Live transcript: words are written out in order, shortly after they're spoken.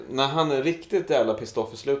när han är riktigt jävla pissed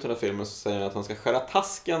off i slutet av filmen så säger han att han ska skära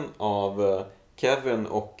tasken av Kevin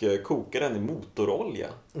och koka den i motorolja.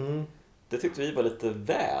 Det tyckte vi var lite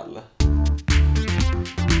väl.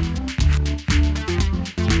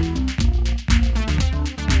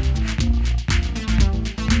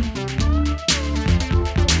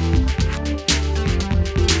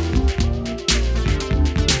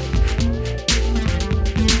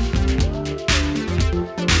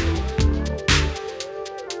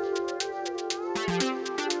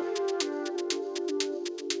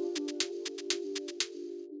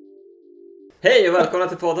 Hej och välkomna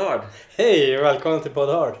till Poddhard. Hej och välkomna till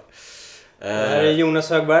Poddhard. Det här är Jonas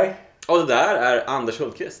Högberg. Och det där är Anders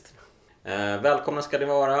Hultqvist. Välkomna ska ni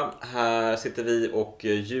vara. Här sitter vi och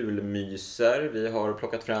julmyser. Vi har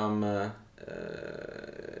plockat fram...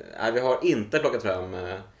 Nej, vi har inte plockat fram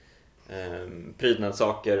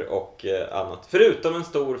prydnadssaker och annat. Förutom en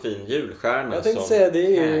stor fin julstjärna. Jag tänkte säga,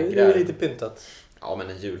 det är lite pyntat. Ja, men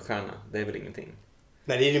en julstjärna, det är väl ingenting.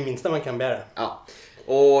 Nej, det är det minsta man kan begära. Ja.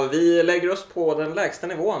 Och vi lägger oss på den lägsta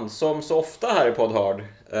nivån som så ofta här i Poddhard.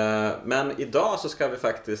 Men idag så ska vi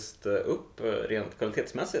faktiskt upp rent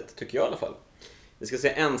kvalitetsmässigt, tycker jag i alla fall. Vi ska se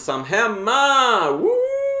Ensam hemma!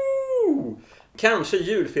 Woo! Kanske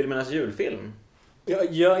julfilmernas julfilm.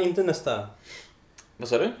 Ja, inte nästa. Vad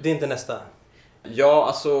sa du? Det är inte nästa. Ja,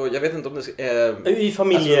 alltså jag vet inte om det är... I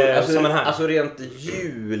familjesammanhang. Alltså rent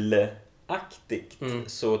julaktigt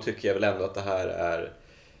så tycker jag väl ändå att det här är...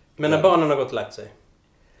 Men när barnen har gått och lagt sig.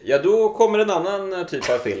 Ja, då kommer en annan typ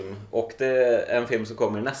av film. Och det är en film som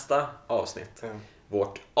kommer i nästa avsnitt.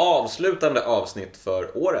 Vårt avslutande avsnitt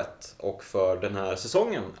för året och för den här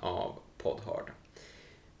säsongen av Poddhard.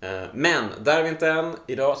 Men där är vi inte än.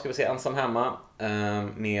 Idag ska vi se Ensam hemma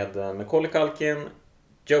med Macaulay Culkin,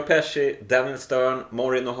 Joe Pesci, Daniel Stern,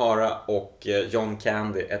 Maureen O'Hara och John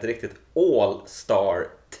Candy. Ett riktigt all-star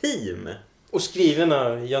team. Och skriven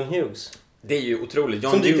av John Hughes. Det är ju otroligt.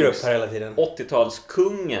 John som dyker Hughes, upp här hela tiden.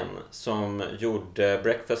 80-talskungen som gjorde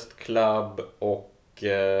Breakfast Club och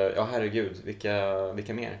ja herregud,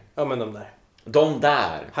 vilka mer? Ja, men de där. De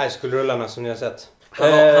där. High School-rullarna som ni har sett.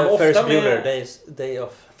 Han var ofta Ferris med... Bueller, Day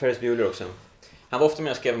Off. Ferris Bueller också. Han var ofta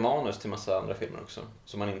med och skrev manus till massa andra filmer också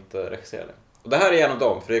som han inte regisserade. Och det här är en av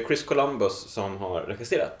dem, för det är Chris Columbus som har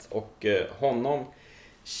regisserat. Och honom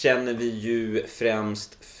känner vi ju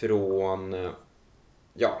främst från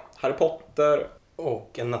Harry Potter.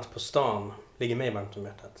 Och En natt på stan ligger mig varmt om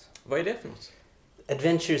hjärtat. Vad är det för något?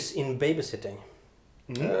 Adventures in Babysitting.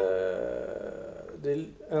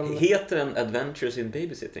 Heter den Adventures in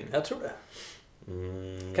Babysitting? Jag tror det.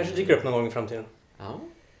 Kanske dyker upp någon gång i framtiden.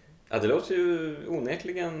 Ja, det låter ju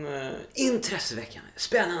onekligen intresseväckande,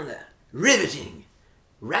 spännande, riveting,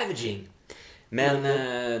 ravaging. Men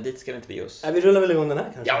dit ska vi inte bege oss. Vi rullar väl igång den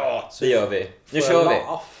här kanske? Ja, det gör vi. Nu kör vi.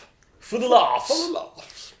 For the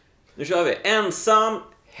laughs. Nu kör vi. Ensam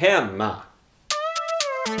hemma.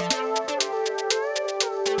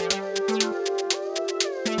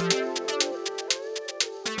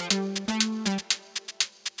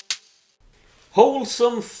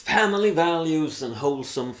 Wholesome family values and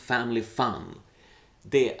wholesome family fun.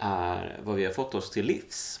 Det är vad vi har fått oss till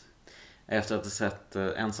livs. Efter att ha sett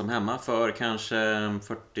Ensam hemma för kanske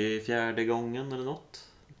 44:e gången eller något.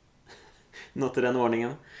 Något i den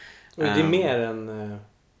ordningen. Och det är mer än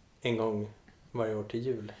en gång varje år till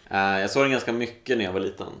jul. Jag såg den ganska mycket när jag var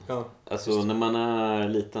liten. Ja, alltså när man är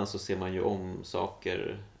liten så ser man ju om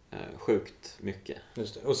saker sjukt mycket.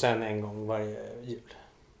 Just det. Och sen en gång varje jul.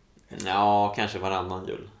 Ja, kanske varannan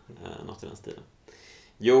jul. Något i den stilen.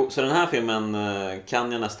 Jo, så den här filmen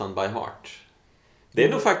kan jag nästan by heart. Det är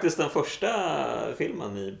nog faktiskt den första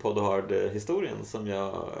filmen i Poddhard-historien som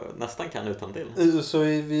jag nästan kan utan till. Så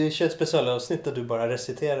vi kör ett specialavsnitt där du bara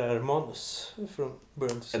reciterar manus från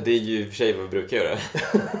början till slut. Det är ju i och för sig vad vi brukar göra.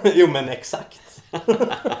 Jo, men exakt.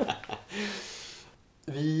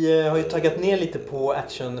 Vi har ju taggat ner lite på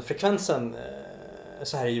actionfrekvensen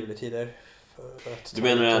så här i juletider. Du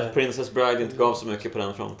menar att Princess Bride inte gav så mycket på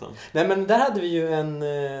den fronten? Nej, men där hade vi ju en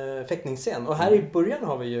fäktningsscen. Och här i början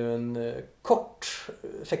har vi ju en kort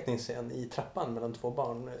fäktningsscen i trappan mellan två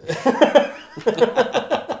barn.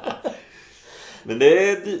 Men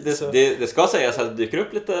det ska sägas att det dyker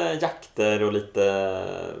upp lite jakter och lite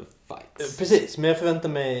fights. Precis, men jag förväntar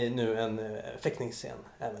mig nu en fäktningsscen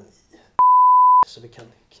även i så vi kan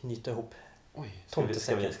knyta ihop. Oj, ska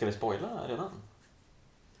vi spoila redan?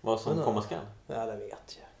 Vad som komma skall? Ja, det vet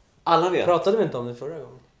jag. Alla vet. Pratade vi inte om det förra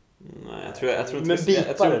gången? Nej, jag tror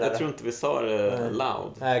inte vi sa det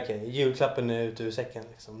loud. Nej, okej. Julklappen är ute ur säcken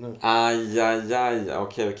liksom nu. Okej.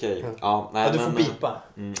 Ja, nej, du får bipa.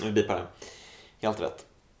 Vi bipar det. Helt rätt.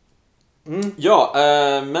 Ja,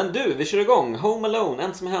 men du, vi kör igång. Home Alone,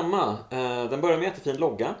 ensam hemma. Den börjar med jättefin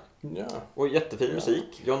logga. Ja. Och jättefin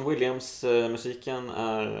musik. John Williams musiken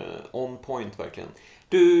är on point verkligen.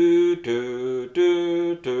 Du du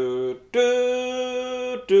du du du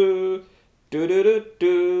du du du du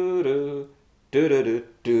du du du du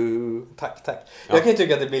du. Tack. Ja. Jag kan ju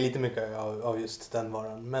tycka att det blir lite mycket av just den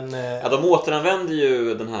varan. Men, Ja, de återanvänder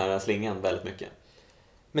ju den här slingan väldigt mycket.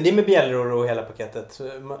 men det är med bjällror och hela paketet.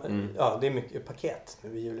 Ja, det är mycket paket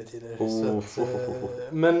nu i juletider.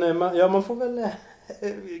 Men man får väl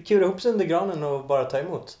kura ihop sig under granen och bara ta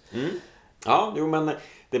emot. Ja, jo, men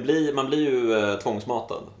man blir ju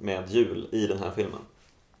tvångsmatad med jul i den här filmen.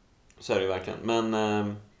 Så är det ju verkligen.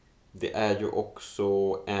 Men det är ju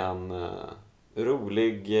också en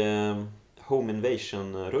rolig home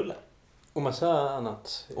invasion-rulle. Och massa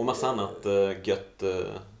annat. Och massa annat gött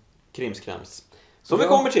krimskrams. Som vi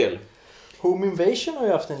kommer till. Home Invasion har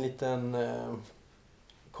ju haft en liten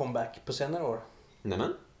comeback på senare år.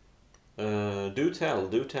 Nämen. Do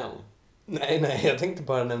tell. Nej, jag tänkte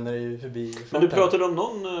bara nämna det ju förbi. Men du pratade om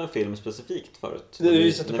någon film specifikt förut? Det är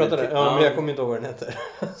ju så att du pratade. Ja, men jag kommer inte ihåg vad den heter.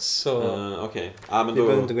 Så okej. Ja, men vi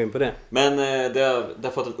behöver inte gå in på det. Men det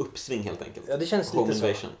har fått en uppsving helt enkelt. Ja, det känns Home lite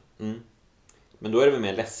Invasion. Så. Men då är det väl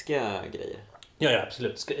mer läskiga grejer? Ja,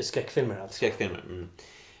 absolut. Skräckfilmer alltså. Skräckfilmer.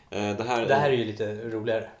 Det här är ju lite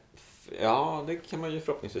roligare. Ja, det kan man ju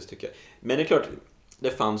förhoppningsvis tycka. Men det är klart,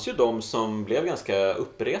 det fanns ju de som blev ganska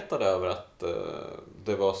uppretade över att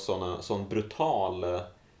det var sån brutal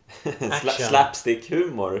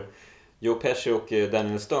slapstick-humor. Joe Pesci och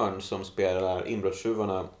Daniel Stern som spelar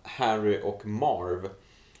inbrottstjuvarna Harry och Marv.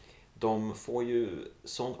 De får ju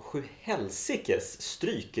sån sjuhelsikes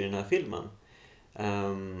stryk i den här filmen.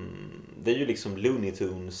 Det är ju liksom Looney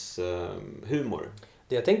Tunes humor.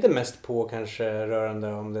 Det jag tänkte mest på kanske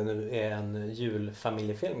rörande om det nu är en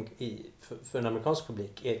julfamiljefilm för en amerikansk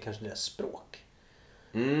publik är kanske deras språk.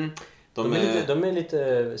 De är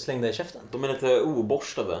lite slängda i käften. De är lite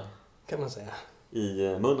oborstade. Kan man säga.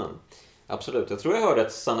 I munnen. Absolut. Jag tror jag hörde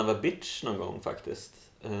ett son of a bitch någon gång faktiskt.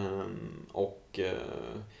 Och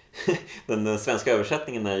den svenska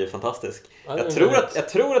översättningen är ju fantastisk. Ja, jag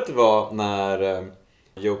tror att det var när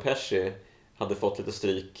Joe Pesci hade fått lite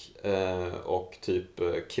stryk och typ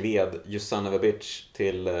kved You son of a bitch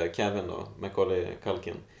till Kevin då, Macaulay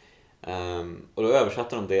Culkin. Och då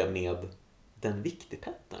översatte de det med Den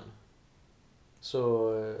viktigpetten.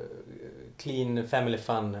 Så clean family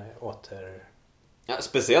fun åter. Ja,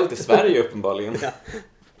 speciellt i Sverige uppenbarligen. Ja.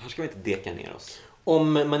 Här ska vi inte deka ner oss.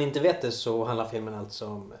 Om man inte vet det så handlar filmen alltså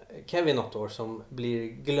om Kevin 8 år som blir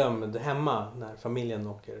glömd hemma när familjen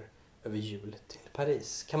åker över jul till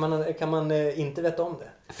Paris. Kan man inte veta om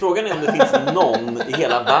det? Frågan är om det finns någon i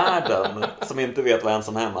hela världen som inte vet vad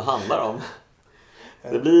Ensam hemma handlar om.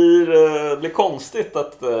 Det blir konstigt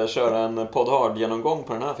att köra en podd-hard-genomgång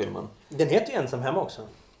på den här filmen. Den heter ju Ensam hemma också.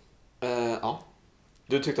 Ja.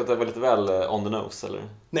 Du tyckte att det var lite väl on the nose, eller?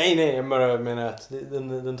 Nej, jag bara menar att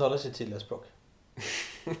den talar sitt tydliga språk.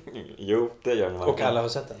 Jo, det gör den verkligen. Och alla har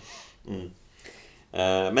sett den.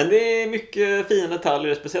 Men det är mycket fina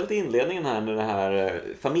detaljer, speciellt i inledningen här med det här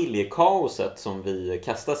familjekaoset som vi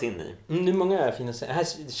kastas in i. Det är många fina scener.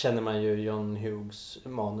 Här känner man ju John Hughes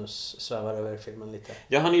manus svävar över filmen lite.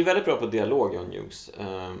 Ja, han är ju väldigt bra på dialog, John Hughes.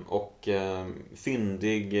 Och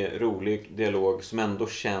fyndig, rolig dialog som ändå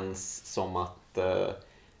känns som att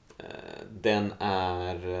den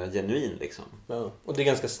är genuin liksom. Ja, och det är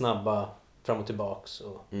ganska snabba fram och tillbaks.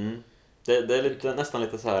 Och... Det är nästan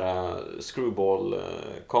lite så här screwball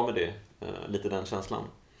comedy, lite den känslan.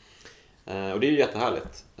 Och det är ju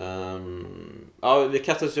jättehärligt. Ja, vi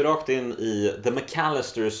kastas ju rakt in i The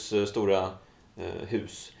McAllisters stora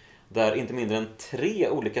hus, där inte mindre än 3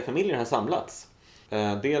 olika familjer har samlats.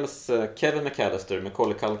 Dels Kevin McAllister,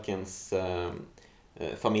 Macaulay Culkins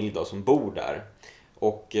familj då, som bor där.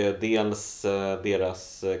 Och dels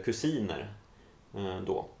deras kusiner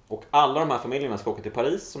då. Och alla de här familjerna ska åka till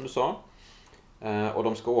Paris, som du sa. Och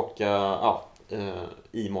de ska åka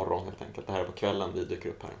imorgon helt enkelt. Det här är på kvällen vi dyker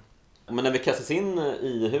upp här. Men när vi kastas in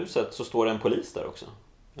i huset så står det en polis där också.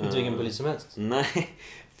 Inte vilken polis som helst. Nej,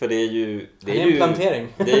 för det är ju... Det är en plantering.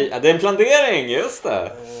 Det är en plantering, just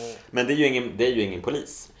det. Men det är ju ingen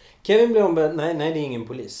polis. Kevin blir ombedd. Nej, det är ingen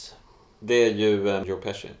polis. Det är ju Joe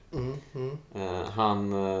Pesci.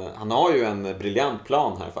 Han har ju en briljant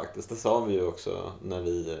plan här faktiskt. Det sa vi ju också när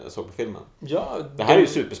vi såg på filmen. Ja, det här är ju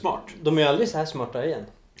supersmart. De är ju aldrig så här smarta igen.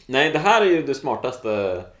 Nej, det här är ju det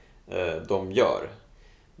smartaste de gör.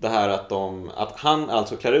 Det här att han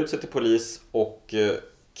alltså klär ut sig till polis och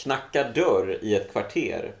knackar dörr i ett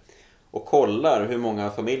kvarter och kollar hur många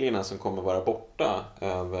familjerna som kommer vara borta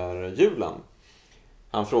över julen.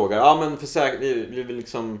 Han frågar, men för säkert, vi vill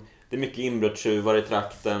liksom, det är mycket inbrottstjuvar i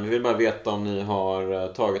trakten, vi vill bara veta om ni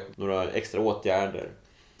har tagit några extra åtgärder.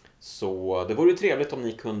 Så det vore ju trevligt om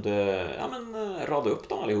ni kunde rada upp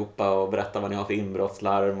dem allihopa och berätta vad ni har för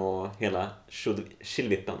inbrottslarm och hela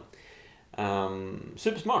chillvippen.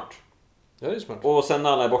 Supersmart. Ja, det är smart. Och sen när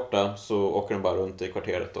alla är borta så åker de bara runt i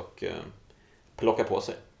kvarteret och plockar på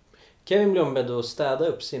sig. Kevin blir ombedd att städa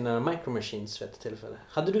upp sina Micro Machines vid ett tillfälle.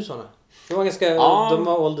 Hade du såna? De var ganska, de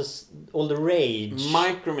var all the rage.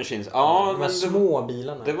 Micro Machines, ja. De små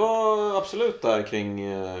bilarna. Det var absolut där kring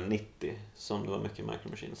 90 som det var mycket Micro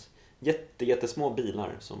Machines. Jättesmå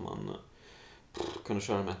bilar som man kunde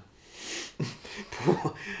köra med. På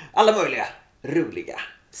alla möjliga roliga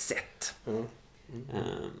sätt.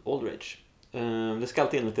 Old Rage. Det ska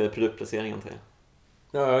alltid in lite produktplacering antar jag.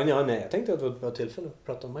 Ja, nej. Jag tänkte att det var ett bra tillfälle att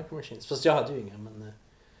prata om Micro Machines. Fast jag hade ju inga, men...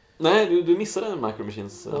 Nej, du missade en Micro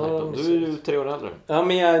Machines. Ja, du är ju 3 år äldre. Ja,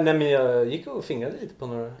 men jag gick och fingrade lite på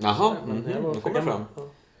några. Jaha, nu kommer fram.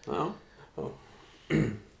 Ja.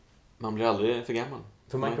 Man blir aldrig för gammal.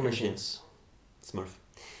 För Micro Machines. Smurf.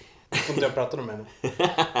 Som jag pratade om henne.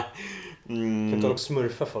 Kan inte hålla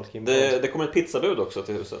smurfa folk in. Det kommer ett pizzabud också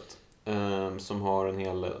till huset. Som har en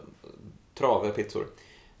hel trave pizzor.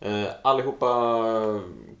 Allihopa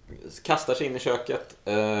kastar sig in i köket.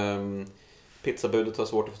 Pizzabudet har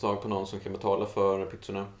svårt att få tag på någon som kan betala för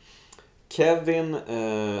pizzorna. Kevin,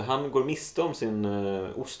 han går miste om sin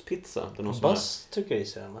ostpizza. Buzz tycker jag i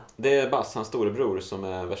sig den, va? Det är Buzz, hans storebror, som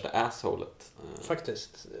är värsta assholet.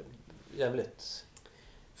 Faktiskt, jävligt.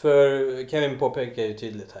 För Kevin påpekar ju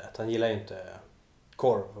tydligt här att han gillar ju inte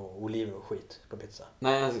korv och oliver och skit på pizza.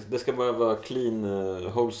 Nej, det ska bara vara clean,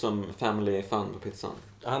 wholesome family fun på pizzan.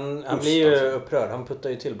 Han blir ju upprörd. Han puttar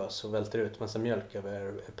ju till Buzz och välter ut massa mjölk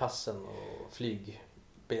över passen och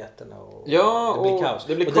flygbiljetterna. Och det blir kaos.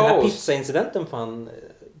 Det blir och kaos. Den här pizzaincidenten får han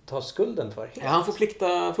ta skulden för. Ja, han får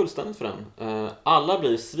plikta fullständigt för den. Alla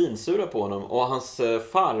blir svinsura på honom och hans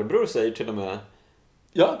farbror säger till och med...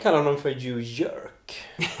 Jag kallar honom för you jerk.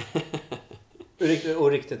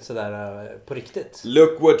 Och riktigt sådär på riktigt.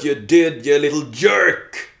 Look what you did, you little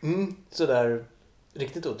jerk! Sådär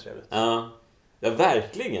riktigt otrevligt. Ja,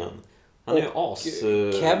 verkligen. Han är ju as...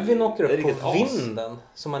 Kevin åker upp på vinden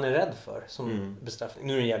som han är rädd för som bestraffning.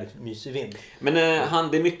 Nu är det en jävligt mysig vind. Men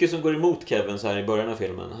det är mycket som går emot Kevin så här i början av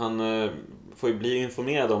filmen. Han får ju bli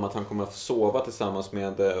informerad om att han kommer att sova tillsammans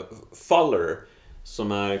med Fuller,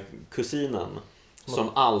 som är kusinen. Som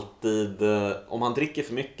alltid, om han dricker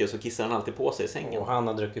för mycket så kissar han alltid på sig i sängen. Och han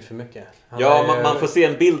har druckit för mycket. Man får se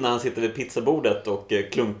en bild när han sitter vid pizzabordet och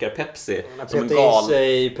klunkar Pepsi. Han petar i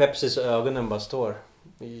sig Pepsis ögonen bara står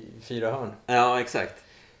i 4 hörn. Ja, exakt.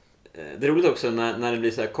 Det är roligt också när det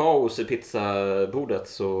blir så här kaos i pizzabordet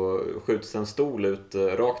så skjuts en stol ut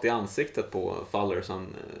rakt i ansiktet på Fuller så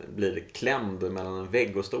han blir klämd mellan en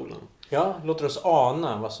vägg och stolen. Ja, låter oss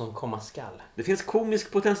ana vad som komma skall. Det finns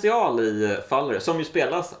komisk potential i Fuller som ju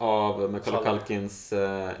spelas av Macaulay Culkins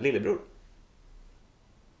lillebror.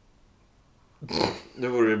 Nu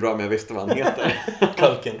vore det bra om jag visste vad han heter.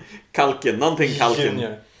 Culkin, någonting Culkin.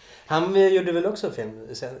 Junior. Han gjorde väl också film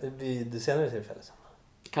vid det senare tillfället.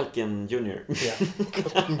 Culkin Junior. Ja,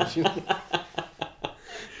 Culkin Junior.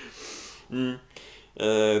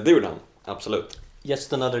 Det gjorde han, absolut.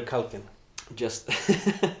 Just another Culkin.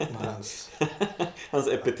 Hans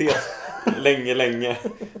epitet. länge.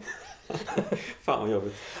 Fan vad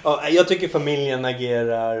jobbigt. Ja, jag tycker familjen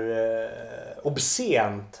agerar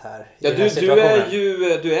obscent här. Ja,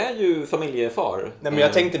 du är ju familjefar. Nej, men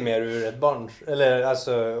jag tänkte mer ur ett barn. Eller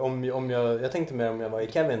alltså, jag tänkte mer om jag var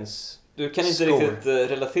i Kevins Du kan inte riktigt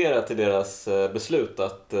relatera till deras beslut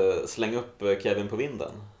att slänga upp Kevin på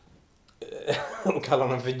vinden. Och kalla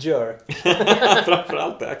honom för jerk.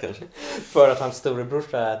 Framförallt det kanske. För att hans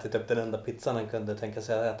storebrorsa har ätit upp den enda pizzan han kunde tänka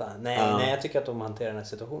sig att äta. Nej, jag tycker att de hanterar den här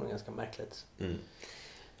situationen ganska märkligt.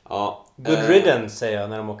 Ja, Good riddance säger jag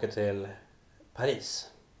när de åker till Paris.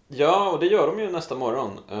 Ja, och det gör de ju nästa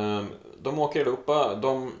morgon. De åker allihopa.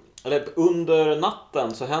 Under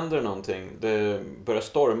natten så händer det någonting. Det börjar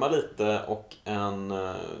storma lite och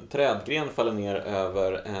en trädgren faller ner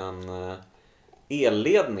över en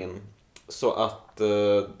elledning. Så att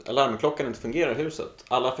alarmklockan inte fungerar i huset.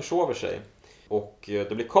 Alla försover sig. Och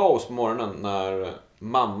det blir kaos på morgonen när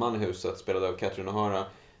mamman i huset, spelad av Catherine O'Hara,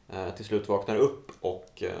 till slut vaknar upp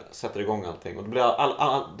och sätter igång allting. Och då blir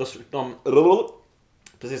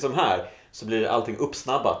precis som här så blir allting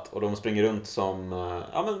uppsnabbat och de springer runt som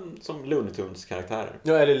Looney Tunes karaktärer.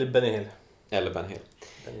 Ja, eller Benny Hill. Eller Ben Hill.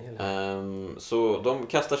 Så de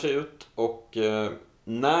kastar sig ut och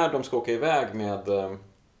när de ska åka iväg med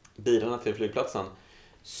bilarna till flygplatsen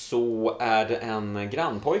så är det en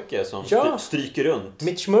grannpojke som stryker runt.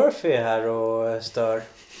 Mitch Murphy är här och stör.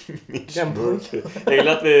 Mitch Murphy. Jag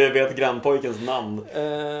gillar att vi vet grannpojkens namn.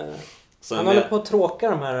 Han håller på att tråka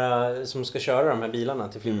de här som ska köra de här bilarna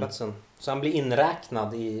till flygplatsen. Så han blir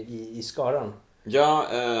inräknad i skaran. Ja,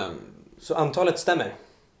 så antalet stämmer.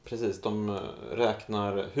 Precis, de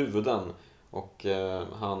räknar huvuden och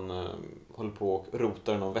han håller på och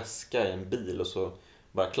rotar någon väska i en bil och så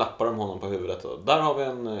bara klappar de honom på huvudet. Och där har vi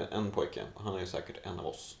en pojke. Han är ju säkert en av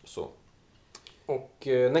oss. Så. Och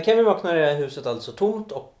när Kevin vaknar är huset alltså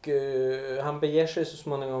tomt och han beger sig så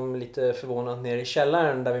småningom lite förvånat ner i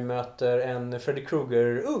källaren där vi möter en Freddy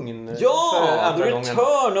Krueger-ugn. Ja, the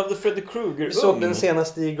return of the Freddy Krueger-ugn. Vi såg den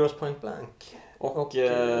senaste i Grosse Pointe Blank. Och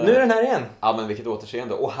nu är den här igen. Ja, men vilket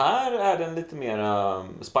återseende. Och här är den lite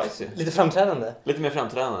mer spicy. Lite framträdande. Lite mer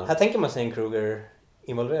framträdande. Här tänker man sig en Krueger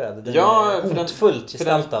involverad. Den är hotfullt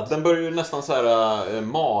gestaltad. Den börjar ju nästan så här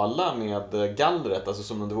mala med gallret, alltså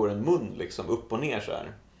som om det vore en mun liksom, upp och ner så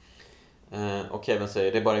här. Och Kevin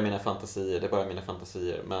säger, det är bara mina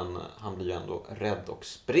fantasier, men han blir ju ändå rädd och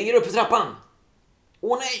springer upp för trappan.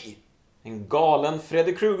 Åh nej! En galen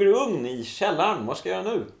Freddy Krueger-ugn i källaren, vad ska jag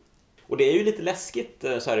göra nu? Och det är ju lite läskigt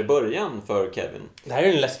så här i början för Kevin. Det här är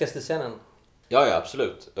den läskigaste scenen. Ja,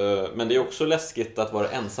 absolut. Men det är också läskigt att vara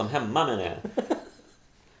ensam hemma med det.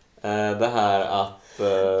 Det här att...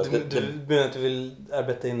 Du menar att du vill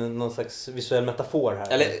arbeta in någon slags visuell metafor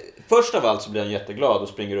här? Eller, först av allt så blir han jätteglad och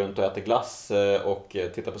springer runt och äter glass och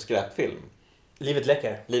tittar på skräpfilm. Livet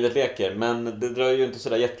leker, men det dröjer ju inte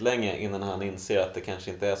sådär jättelänge innan han inser att det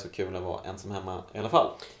kanske inte är så kul att vara ensam hemma i alla fall.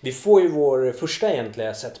 Vi får ju vår första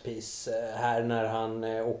egentliga setpiece här när han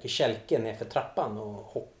åker kälke ner för trappan och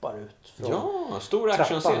hoppar ut från stor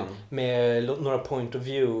actionscen. Med några point of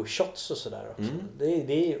view shots och sådär också. Det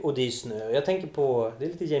är snö. Jag tänker på, det är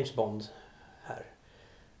lite James Bond här.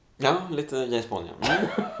 Ja, lite James Bond, ja.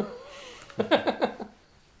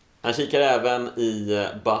 Han kikar även i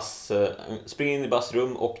springer in i Buzz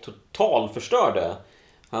rum och totalförstör det.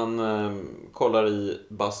 Han kollar i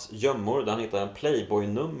Buzz gömmor där han hittar en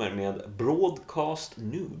Playboy-nummer med Broadcast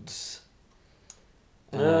Nudes.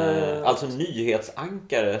 Alltså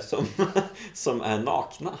nyhetsankare som är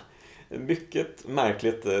nakna. Mycket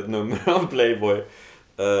märkligt nummer av Playboy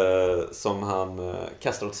som han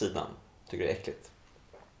kastar åt sidan. Tycker det är äckligt.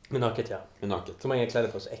 Med naket, ja. Med naket. De har inga kläder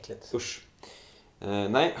på sig, äckligt. Usch.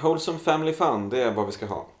 Nej, Wholesome Family Fun, det är vad vi ska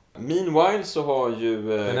ha. Meanwhile så har ju...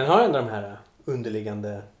 Men den har ändå de här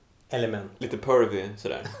underliggande element. Lite pervy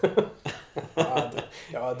sådär.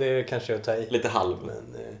 det är kanske att ta i. Lite halv.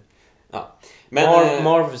 Men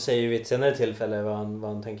Marv säger ju vid ett senare tillfälle vad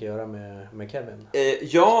han tänker göra med Kevin.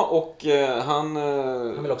 Och han...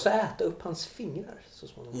 Han vill också äta upp hans fingrar så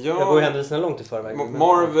småningom. Ja, jag går ju händelserna långt i förväg.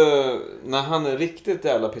 Marv, när han är riktigt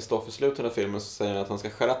jävla pissed off i slutet av filmen så säger han att han ska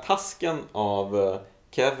skära tasken av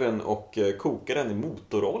Kevin och koka den i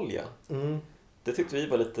motorolja. Det tyckte vi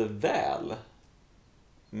var lite väl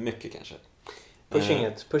mycket kanske.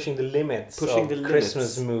 Pushing the limits of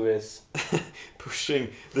Christmas movies. Pushing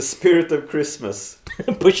the spirit of Christmas.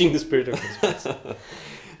 Pushing the spirit of Christmas.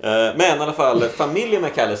 Men i alla fall, familjen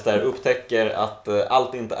McAllister upptäcker att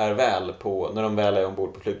allt inte är väl när de väl är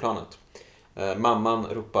ombord på flygplanet. Mamman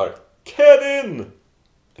ropar Kevin!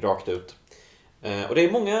 Rakt ut. Och det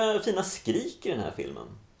är många fina skrik i den här filmen.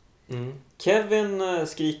 Kevin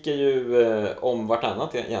skriker ju om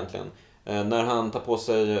vartannat egentligen. När han tar på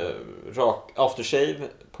sig aftershave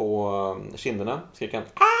på kinderna skriker han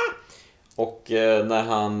ah! Och när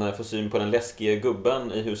han får syn på den läskiga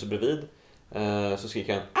gubben i huset bredvid så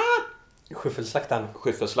skriker han ah!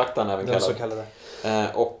 Skyffelslaktaren även kallad. Så kallade.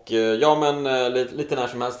 Och lite när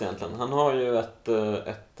som helst egentligen. Han har ju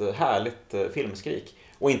ett härligt filmskrik.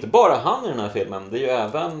 Och inte bara han i den här filmen, det är ju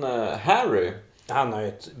även Harry. Han har ju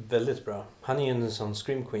ett väldigt bra. Han är ju en sån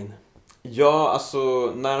scream queen. Ja, alltså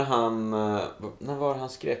när var han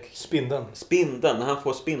skrek? Spindeln, när han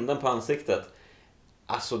får spindeln på ansiktet.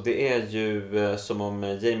 Alltså det är ju som om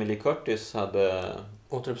Jamie Lee Curtis hade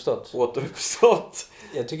återuppstått.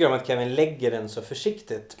 Jag tycker om att Kevin lägger den så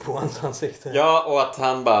försiktigt på hans ansikte. Ja, och att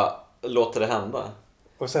han bara låter det hända.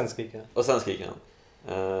 Och sen skriker han.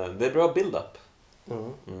 Det är bra build-up.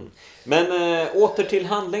 Men åter till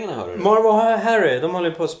handlingarna, hörru. Marv och Harry, de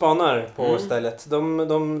håller på och spanar på stället.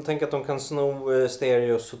 De tänker att de kan sno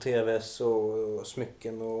stereos och tvs och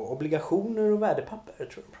smycken och obligationer och värdepapper, tror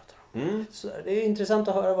jag de pratar om. Så det är intressant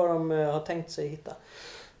att höra vad de har tänkt sig hitta.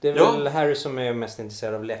 Det är väl Harry som är mest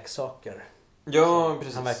intresserad av leksaker. Ja,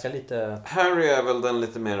 precis. Han verkar lite... Harry är väl den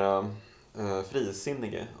lite mera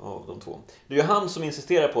frisinnige av de två. Det är ju han som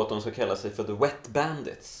insisterar på att de ska kalla sig för The Wet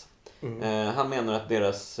Bandits. Han menar att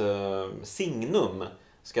deras signum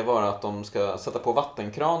ska vara att de ska sätta på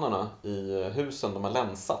vattenkranarna i husen de har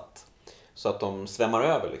länsat. Så att de svämmar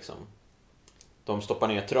över liksom. De stoppar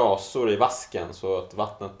ner trasor i vasken så att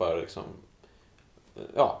vattnet bara liksom,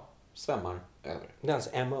 svämmar över. Det är hans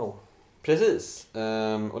MO. Precis.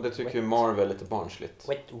 Och det tycker ju Marvel är lite barnsligt.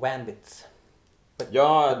 Wet Bandits.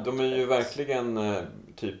 Ja, de är ju verkligen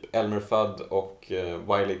typ Elmer Fudd och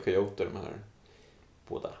Wile E. Coyote, de här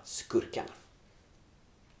båda skurkarna.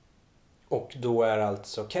 Och då är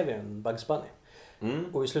alltså Kevin Bugs Bunny.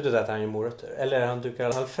 Och i slutet äter han ju morötter. Eller han dukar i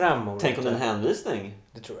alla fall fram morötter. Tänk om det är en hänvisning.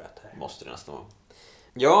 Det tror jag att det är. Måste det nästan vara.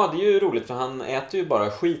 Ja, det är ju roligt för han äter ju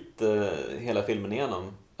bara skit hela filmen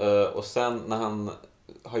igenom. Och sen när han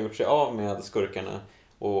har gjort sig av med skurkarna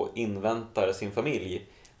och inväntar sin familj,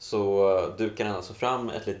 så dukar han alltså fram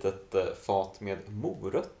ett litet fat med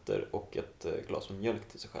morötter och ett glas med mjölk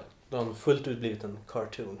till sig själv. De har fullt ut blivit en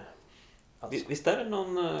cartoon. Alltså. Visst är det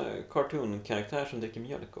någon cartoon-karaktär som dricker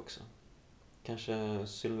mjölk också? Kanske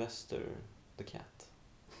Sylvester the Cat?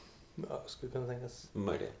 Ja, skulle kunna tänkas.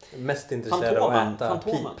 Möjligen. Mest intresserad av att äta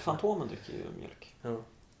pip. Fantomen dricker ju mjölk. Ja.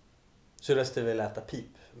 Sylvester vill äta pip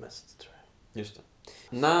mest, tror jag. Just det.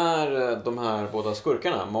 När de här båda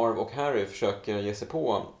skurkarna, Marv och Harry, försöker ge sig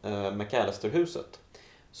på McAllister-huset,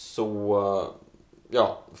 så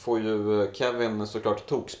får ju Kevin såklart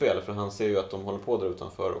tokspel, för han ser ju att de håller på där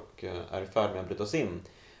utanför och är i färd med att bryta sig in.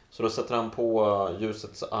 Så då sätter han på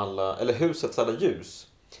husets alla ljus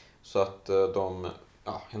så att de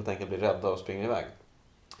helt enkelt blir rädda och springer iväg.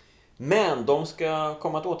 Men de ska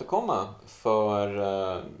komma att återkomma,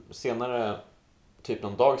 för senare, typ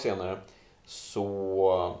någon dag senare,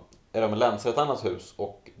 så är de länsar ett annat hus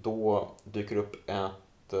och då dyker upp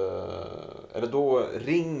då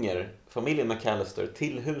ringer familjen McAllister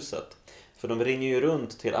till huset. För de ringer ju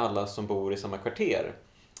runt till alla som bor i samma kvarter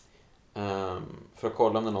för att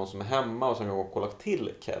kolla om det är någon som är hemma och som kan gå och kolla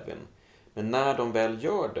till Kevin. Men när de väl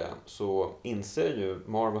gör det så inser ju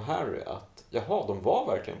Marv och Harry att de var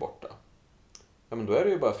verkligen borta. Ja, men då är det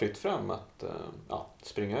ju bara fritt fram att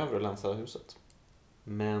springa över och länsa huset.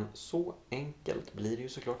 Men så enkelt blir det ju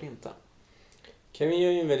såklart inte. Kevin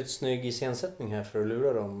gör ju en väldigt snygg iscensättning här för att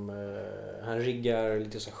lura dem. Han riggar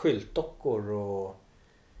lite så skyltdockor och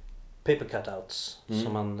paper cutouts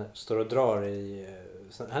som han står och drar i.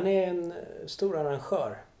 Han är en stor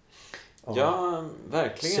arrangör. Ja,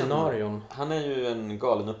 verkligen. Scenarion. Han är ju en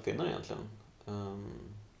galen uppfinnare egentligen.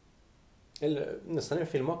 Eller nästan en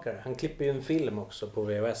filmmakare. Han klipper ju en film också på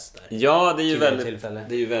VHS där. Ja, det är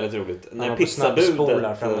ju väldigt roligt. När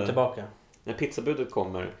pizzabudet fram och tillbaka. När pizzabudet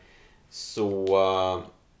kommer så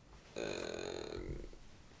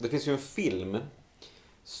det finns ju en film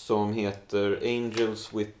som heter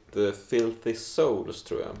Angels with Filthy Souls,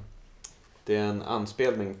 tror jag. Det är en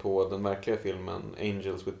anspelning på den verkliga filmen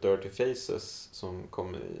Angels with Dirty Faces som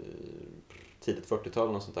kom i tidigt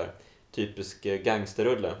 40-tal och sånt där. Typisk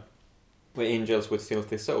gangsterrulle. Och Angels with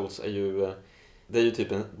Filthy Souls är ju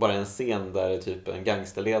typ bara en scen där det är typ en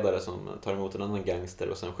gangsterledare som tar emot en annan gangster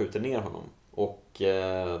och sen skjuter ner honom. Och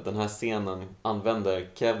den här scenen använder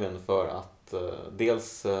Kevin för att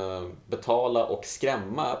dels betala och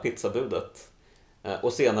skrämma pizzabudet.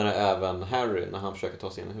 Och senare även Harry när han försöker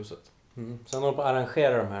ta sig in i huset. Så han håller på att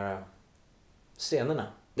arrangera de här scenerna.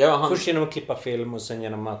 Först genom att klippa film och sen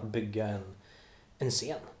genom att bygga en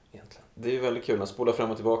scen egentligen. Det är ju väldigt kul. Han spolar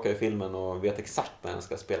fram och tillbaka i filmen och vet exakt när han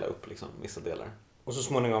ska spela upp liksom, vissa delar. Och så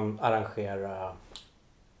småningom arrangera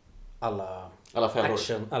alla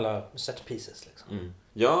action, alla set pieces liksom.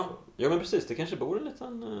 Ja, men precis. Det kanske bor en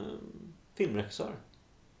liten filmregissör.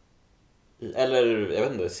 Eller, jag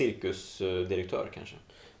vet inte, cirkusdirektör kanske.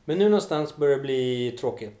 Men nu någonstans börjar det bli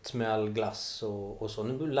tråkigt med all glass och så.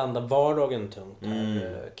 Nu landar vardagen tungt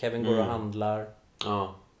här. Kevin går och handlar.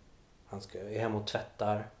 Ja. Han är hem och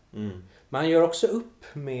tvättar. Men han gör också upp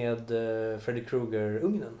med Freddy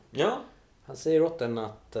Krueger-ugnen. Ja. Han säger åt den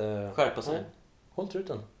att skärpa sig. Håll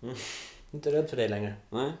truten. Inte rädd för dig längre.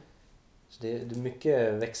 Nej. Så det är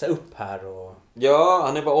mycket växa upp här. Ja,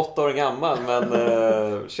 han är bara 8 år gammal.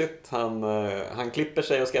 Men shit, han klipper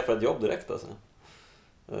sig och skaffar ett jobb direkt alltså.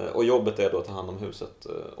 Och jobbet är då att ta hand om huset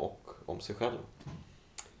och om sig själv.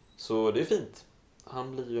 Så det är fint.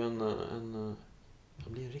 Han blir ju han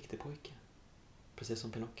blir en riktig pojke. Precis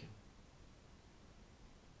som Pinocchio.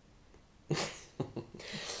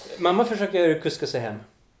 Mamma försöker kuska sig hem.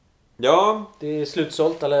 Ja. Det är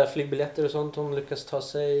slutsålt, alla flygbiljetter och sånt. Hon lyckas ta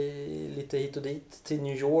sig lite hit och dit. Till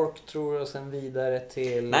New York tror jag och sen vidare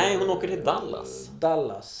till... Nej, hon åker till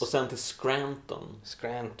Dallas. Och sen till Scranton.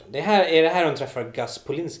 Är det här hon träffar Gus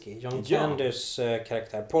Polinski? John Canders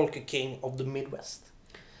karaktär. Polka King of the Midwest.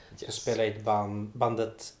 Som spelar i ett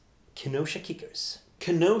bandet Kenosha Kickers.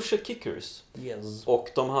 Yes. Och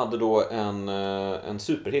de hade då en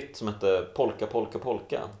superhit som hette Polka, Polka,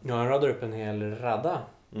 Polka. Ja, han radar upp en hel radda.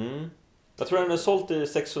 Jag tror den är sålt i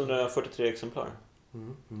 643 exemplar.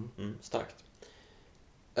 Starkt.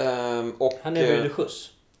 Och han är väl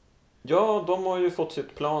skjuts? Ja, de har ju fått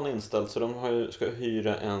sitt plan inställt så de ska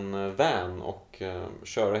hyra en van och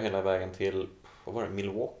köra hela vägen till, vad var det,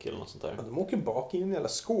 Milwaukee eller något sånt där. Ja, de åker bak i en jävla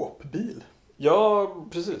skåpbil. Ja,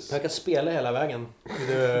 precis. Jag kan spela hela vägen.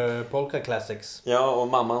 The Polka Classics. Ja, och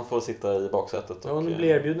mamman får sitta i baksätet. Ja, hon blir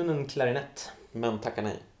erbjuden en klarinett. Men tackar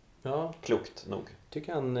nej. Ja. Klokt nog.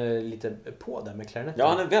 Tycker han lite på där med klarinetten. Ja,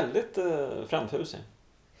 han är väldigt framfusig.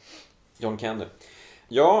 John Kander.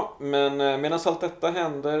 Ja, men medan allt detta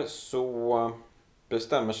händer så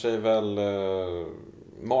bestämmer sig väl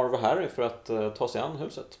Marv och Harry för att ta sig an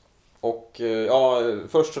huset. Och ja,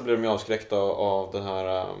 först så blir de ju avskräckta av den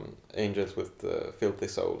här Angels with Filthy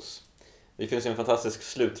Souls. Det finns ju en fantastisk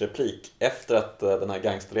slutreplik efter att den här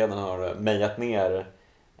gangsterledaren har mejat ner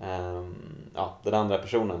den andra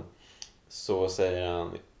personen. Så säger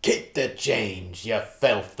han: "Keep the change, you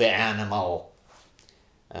filthy animal."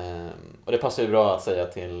 Och det passar ju bra att säga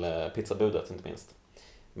till pizzabudet inte minst.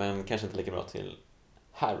 Men kanske inte lika bra till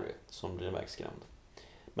Harry som blir ivägskrämd.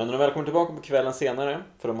 Men när de väl kommer tillbaka på kvällen senare,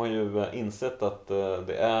 för de har ju insett att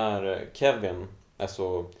det är Kevin,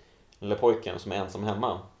 alltså lilla pojken som är ensam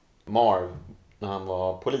hemma. Marv, när han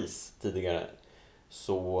var polis tidigare,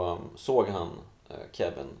 så såg han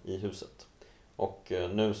Kevin i huset. Och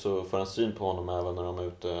nu så får han syn på honom även när de är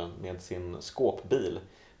ute med sin skåpbil.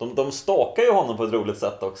 De stakar ju honom på ett roligt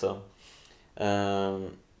sätt också.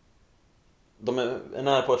 De är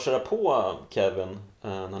nära på att köra på Kevin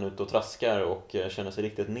när han är ute och traskar och känner sig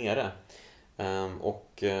riktigt nere.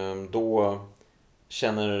 Och då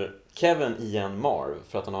känner Kevin igen Marv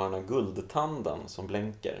för att han har den här guldtanden som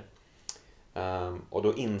blänker. Och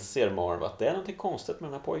då inser Marv att det är något konstigt med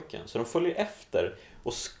den här pojken. Så de följer efter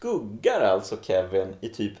och skuggar alltså Kevin i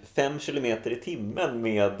typ 5 km i timmen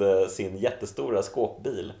med sin jättestora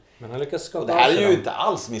skåpbil. Men han lyckas skapa. Det här är ju inte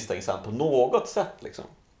alls misstänksamt på något sätt liksom.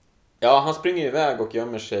 Ja, han springer iväg och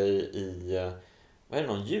gömmer sig i vad är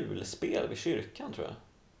det, någon julspel vid kyrkan tror jag.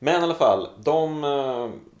 Men i alla fall, de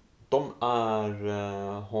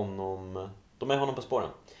är honom på spåren.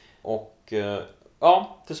 Och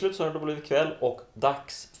ja, till slut så har det blivit kväll och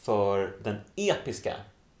dags för den episka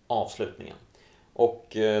avslutningen. Och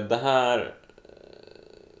det här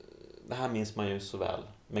minns man ju så väl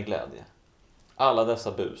med glädje. Alla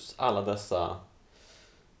dessa bus, alla dessa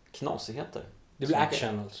knasigheter. Det blir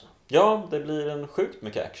action alltså. Ja, det blir en sjukt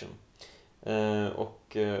mycket action.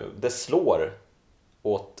 Och det slår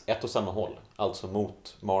åt ett och samma håll. Alltså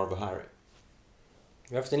mot Marv och Harry.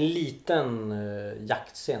 Vi har haft en liten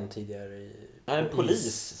jaktscen tidigare. En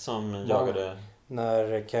polis som jagade...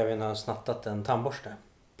 När Kevin har snattat en tandborste.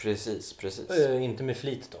 Precis. Inte med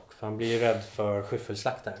flit dock, för han blir ju rädd för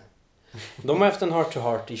skyffelslaktaren. De har haft en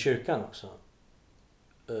heart-to-heart i kyrkan också.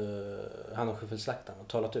 Han och skyffelslaktaren har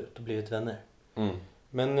talat ut och blivit vänner.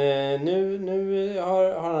 Men nu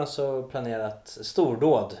har han alltså planerat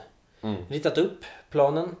stordåd. Ritat upp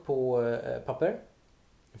planen på papper.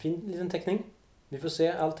 En fin liten teckning. Vi får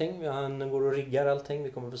se allting. Han går och riggar allting.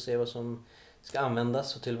 Vi kommer få se vad som ska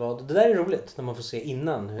användas och till vad. Det där är roligt när man får se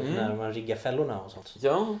innan när man riggar fällorna och sånt.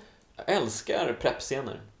 Ja, jag älskar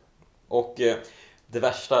preppscener. Och det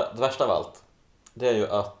värsta av allt, det är ju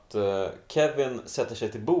att Kevin sätter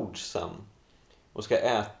sig till bords sen och ska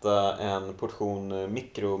äta en portion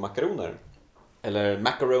mikromakaroner. Eller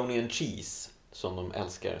macaroni and cheese, som de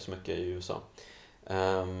älskar så mycket i USA.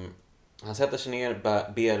 Han sätter sig ner,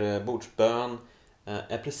 ber bordsbön,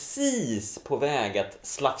 är precis på väg att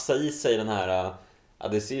slafsa i sig den här, ja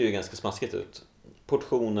det ser ju ganska smaskigt ut,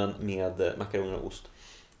 portionen med makaroner och ost.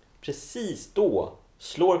 Precis då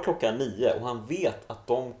slår klockan 9 och han vet att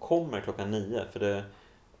de kommer klockan 9 för det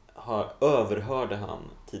överhörde han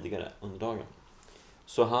tidigare under dagen.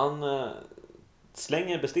 Så han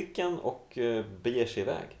slänger besticken och beger sig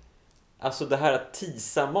iväg. Alltså det här att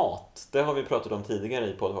tisa mat, det har vi pratat om tidigare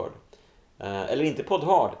i Poddhard. Eller inte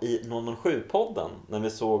Poddhard, i 007-podden när vi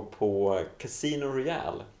såg på Casino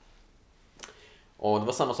Royale. Och det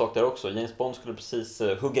var samma sak där också. James Bond skulle precis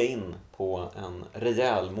hugga in på en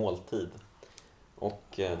rejäl måltid.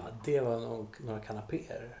 Och det var nog några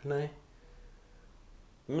kanapéer, nej.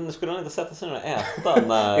 Men skulle han inte sätta sig ner och äta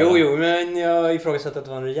när... Jo, men jag ifrågasatte att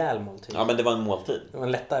det var en rejäl måltid. Ja, men det var en måltid. Det var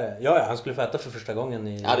en lättare. Ja, han skulle få äta för första gången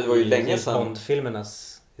i det var ju länge sedan.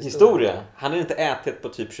 Bond-filmernas historia. Han hade inte ätit på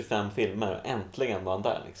typ 25 filmer. Äntligen var han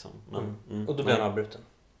där liksom. Men, och då blev han avbruten.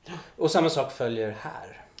 Och samma sak följer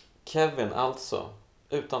här. Kevin alltså,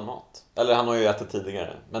 utan mat. Eller han har ju ätit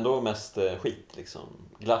tidigare. Men då mest skit liksom.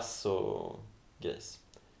 Glass och grejs.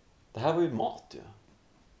 Det här var ju mat ju.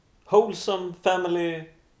 Wholesome family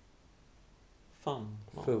fun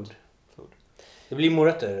mat. Food. Det blir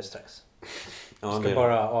morötter strax. Ja, ska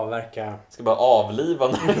bara avverka. Ska bara avliva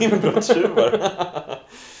några inbrottstjuvar.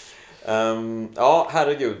 Ja,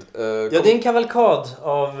 herregud. Det är en kavalkad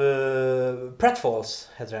av pratfalls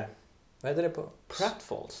heter det. Vad heter det på?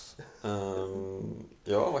 Pratfalls?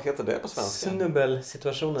 Ja, vad heter det på svenska?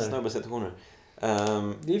 Snubbelsituationer.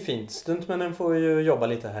 Det är fint. Stuntmännen får ju jobba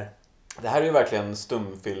lite här. Det här är ju verkligen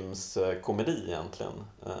stumfilmskomedi egentligen.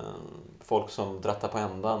 Folk som drattar på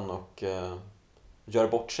ändan och gör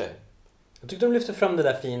bort sig. Jag tyckte de lyfte fram det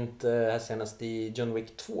där fint här senast i John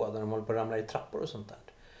Wick 2 där de håller på att ramla i trappor och sånt där.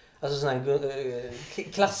 Alltså sådana här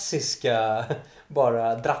klassiska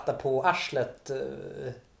bara dratta på arslet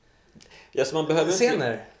ja, så man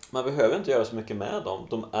behöver inte göra så mycket med dem.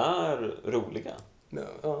 De är roliga.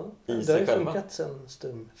 Ja, det har ju funkat sedan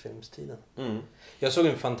stumfilmstiden. Jag såg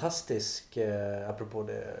en fantastisk, apropå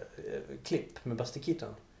det, klipp med Buster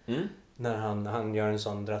Keaton. När han gör en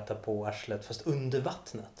sån dratta på arslet fast under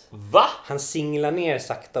vattnet. Va? Han singlar ner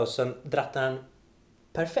sakta och sen drattar han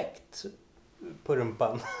perfekt på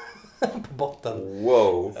rumpan. På botten.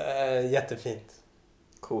 Wow. Jättefint.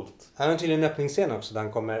 Coolt. Han har tydligen en öppningsscen också där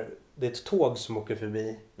han kommer, det är ett tåg som åker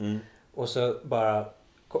förbi. Och så bara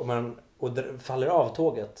kommer han och faller av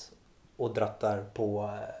tåget och drattar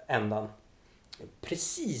på ändan.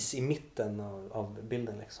 Precis i mitten av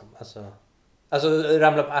bilden liksom. Alltså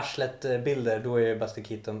ramla på arslet bilder, då är Buster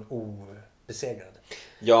Keaton obesegrad.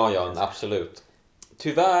 Ja, absolut.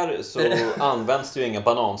 Tyvärr så används det ju inga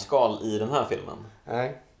bananskal i den här filmen.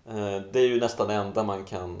 Nej. Det är ju nästan det enda man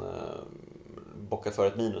kan bocka för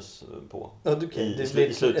ett minus på. Ja, det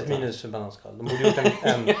blir ett minus för bananskal. De borde gjort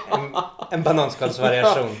en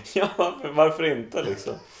bananskalsvariation. Ja, varför inte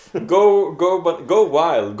liksom? Go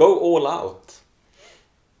wild, go all out.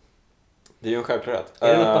 Det är ju en självklarhet. Är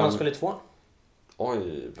det något bananskal i 2?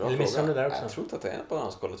 Oj, bra fråga. Det där också? Jag tror inte att det är en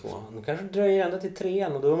bananskal i 2. De kanske dröjer ända till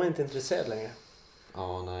 3:an och då är man inte intresserad längre.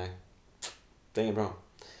 Ja, nej. Det är inget bra.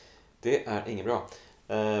 Det är inget bra.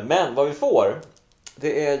 Men vad vi får,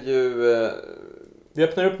 det är ju... Vi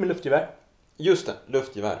öppnar upp med luftgevär. Just det,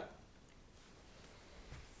 luftgevär.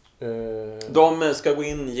 De ska gå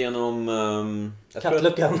in genom...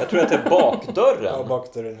 kattluckan. Jag tror att det är bakdörren. Ja,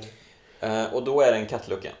 bakdörren. Och då är det en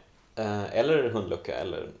kattlucka. Eller hundlucka,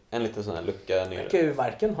 eller en liten sån här lucka nere. Man kan ju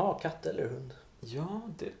varken ha katt eller hund. Ja,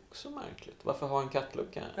 det är också märkligt. Varför ha en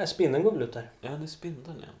kattlucka? Spindeln går väl ut där. Ja, det är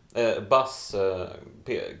spindeln, ja. Buzz,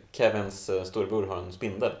 Kevins storebror, har en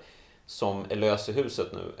spindel som är lös i huset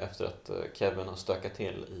nu efter att Kevin har stökat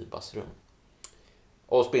till i Buzz rum.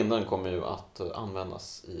 Och spindeln kommer ju att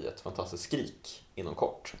användas i ett fantastiskt skrik inom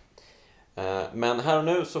kort. Men här och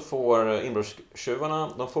nu så får inbrottstjuvarna,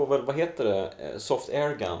 de får väl, vad heter det, soft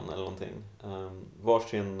air gun eller någonting,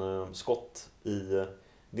 varsin skott i,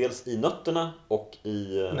 dels i nötterna och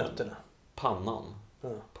i pannan.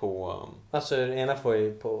 På, alltså den ena får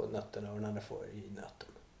ju på nötterna och den andra får i nöten.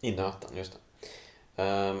 I nöten, just det.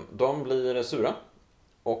 De blir sura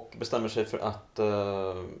och bestämmer sig för att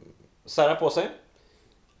sära på sig,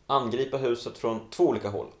 angripa huset från 2 olika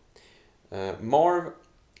håll. Marv,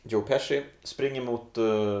 Joe Pesci, springer mot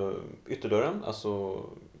ytterdörren, alltså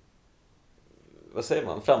vad säger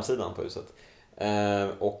man, framsidan på huset.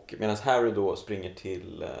 Och medan Harry då springer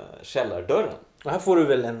till källardörren. Och här får du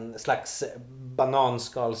väl en slags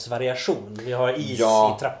bananskalsvariation. Vi har is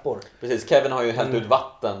i trappor. Precis, Kevin har ju hällt ut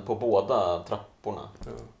vatten på båda trapporna.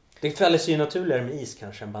 Ja. Det faller sig ju naturligare med is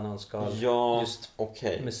kanske än bananskal. Ja, just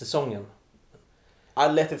okej. Med säsongen.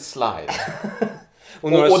 I let it slide.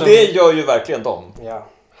 och det gör ju verkligen de. Ja,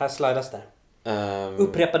 här slidas det.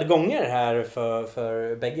 Upprepade gånger här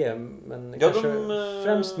för bägge. Men kanske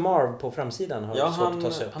främst Marv på framsidan har svårt att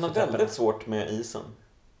ta sig upp. Han har väldigt svårt med isen.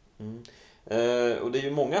 Och det är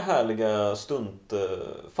ju många härliga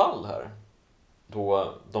stuntfall här.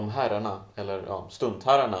 Då de herrarna, eller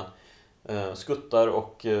stuntherrarna, skuttar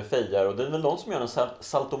och fejar. Och det är väl någon som gör en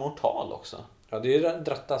salto mortal också. Ja, det är ju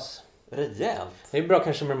drattas. Rejält. Det är bra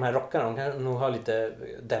kanske med de här rockarna. De kan nog ha lite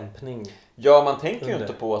dämpning. Ja, man tänker ju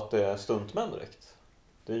inte på att det är stuntmän direkt.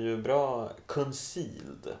 Det är ju bra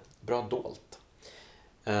concealed. Bra dolt.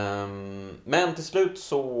 Men till slut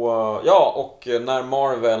så, ja, och när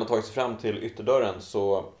Marvel har tagit sig fram till ytterdörren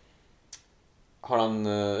så har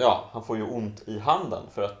han får ju ont i handen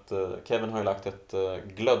för att Kevin har ju lagt ett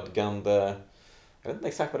glödgande, jag vet inte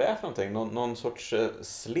exakt vad det är för någonting, någon sorts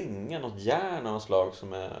slinga, något järn av något slag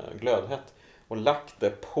som är glödhett, och lagt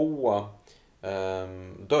det på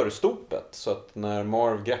dörrstopet, så att när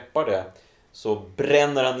Marv greppar det så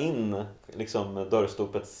bränner han in liksom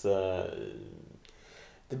dörrstopets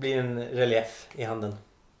det blir en relief i handen.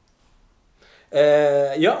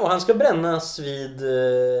 Ja, och han ska brännas vid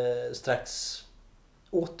strax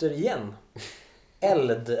återigen.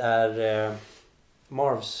 Eld är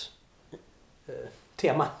Marvs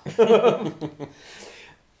tema.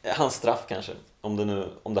 hans straff kanske,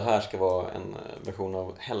 om det här ska vara en version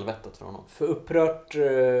av helvetet för honom. För upprört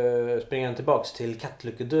springer han tillbaks till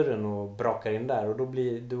kattlyckedörren och brakar in där, och då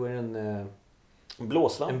är det en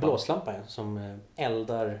blåslampa som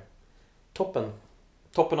eldar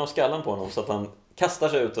toppen av skallen på honom, så att han kastar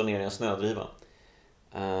sig ut och ner i en snödriva.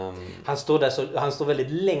 Han står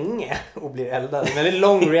väldigt länge och blir eldad. En väldigt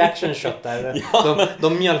lång reaction shot där. Ja,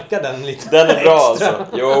 de mjölkar den lite. Den är bra alltså.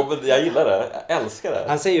 Jo, men jag gillar det. Jag älskar det.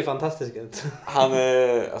 Han ser ju fantastisk ut.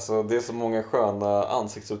 Alltså, det är så många sköna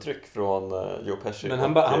ansiktsuttryck från Joe Pesci. Men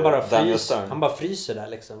han bara fryser där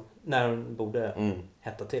liksom. När han borde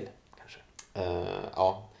hetta till kanske.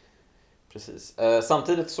 Ja, precis.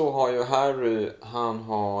 Samtidigt så har ju Harry, han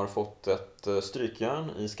har fått ett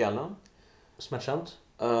strykjärn i skallen. Smärtsamt.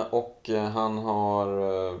 Och han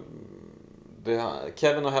har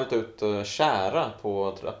Kevin har hällt ut kära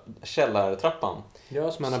på källartrappan.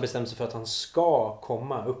 Ja, som han har bestämt sig för att han ska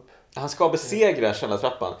komma upp. Han ska besegra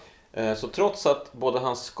källartrappan. Så trots att både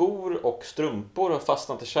hans skor och strumpor har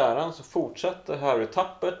fastnat i käran så fortsätter Harry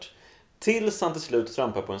tappert tills han till slut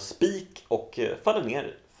trampar på en spik och faller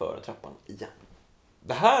ner för trappan igen.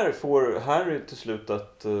 Det här får Harry till slut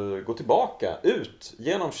att gå tillbaka ut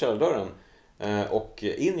genom källardörren och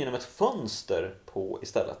in genom ett fönster på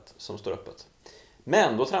istället som står öppet.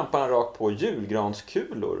 Men då trampar han rakt på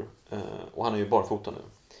julgranskulor och han är ju barfota nu.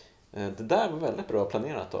 Det där var väldigt bra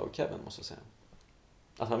planerat av Kevin, måste jag säga.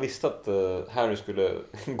 Att han visste att Harry skulle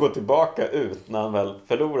gå tillbaka ut när han väl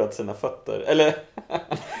förlorat sina fötter. Eller...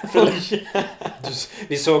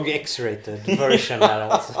 Vi såg X-rated version här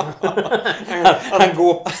alltså. Han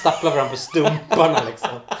går och stapplar fram på stumparna liksom.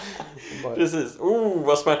 Precis.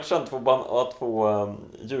 Vad smärtsamt att få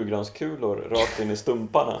julgranskulor rakt in i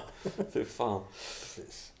stumparna. Fy fan.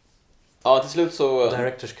 Precis. Ja, till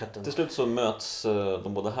slut så möts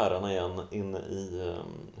de båda herrarna igen inne i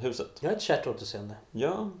huset. Jag har ett kärt återseende.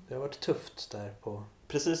 Ja. Det har varit tufft där på...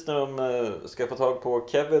 Precis när de ska få tag på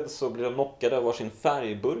Kevin så blir de knockade av varsin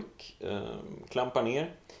färgburk. Klampar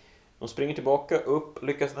ner. De springer tillbaka upp,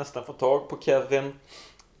 lyckas nästan få tag på Kevin.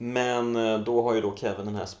 Men då har ju då Kevin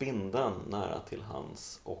den här spindeln nära till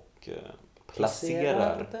hans och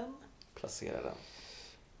placerar den.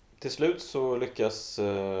 Till slut så lyckas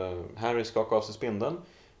Harry skaka av sig spindeln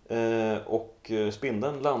och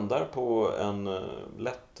spindeln landar på en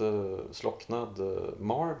lätt slocknad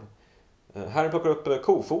Marv. Harry plockar upp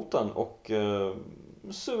kofoten och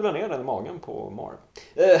sular ner den i magen på Marv.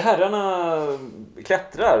 Herrarna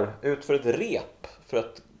klättrar ut för ett rep för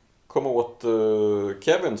att komma åt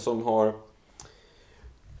Kevin som har...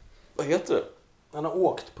 Vad heter det? Han har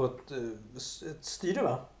åkt på ett styre,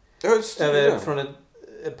 va? Ja, ett styre.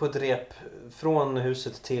 På ett rep från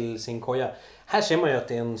huset till sin koja. Här ser man ju att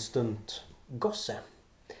det är en stuntgosse.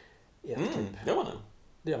 Gör man det?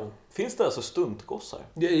 Det gör man. Finns det alltså stuntgossar?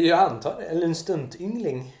 Jag antar det. Eller en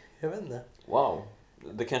stuntyngling. Jag vet inte. Wow.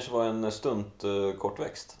 Det kanske var en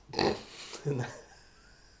kortväxt.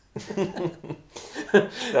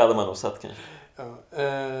 Det hade man nog sett kanske. Ja,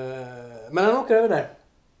 men han åker över där.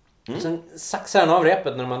 Sen saxar han av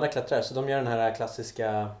repet när de andra klättrar. Så de gör den här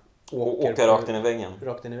klassiska... Åka rakt in i väggen.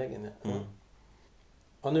 Rakt in i väggen, ja.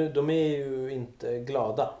 Ja, nu, de är ju inte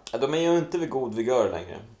glada. De är ju inte vid god vigör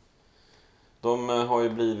längre. De har ju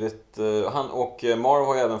blivit... Han och Marv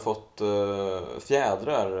har ju även fått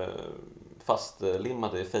fjädrar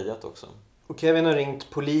fastlimmade i fejat också. Och Kevin har ringt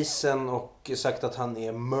polisen och sagt att han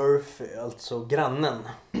är Murphy, alltså grannen.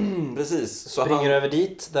 Precis. Så springer över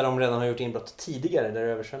dit där de redan har gjort inbrott tidigare, där det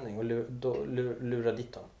är översvämning, och lurar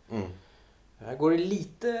dit dem. Här går det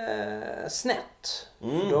lite snett.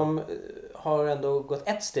 För de har ändå gått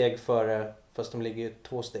ett steg före, fast de ligger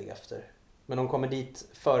 2 steg efter. Men de kommer dit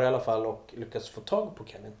före i alla fall och lyckas få tag på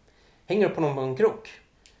Kevin. Hänger upp honom på en krok.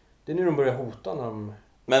 Det är nu de börjar hota när de...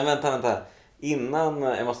 Men vänta. Innan,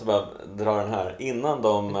 jag måste bara dra den här. Innan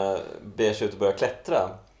de ber sig ut och börjar klättra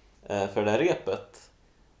för det här repet.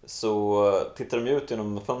 så tittar de ut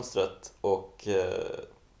genom fönstret och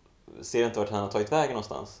ser inte vart han har tagit vägen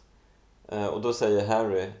någonstans. Och då säger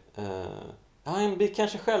Harry, han blir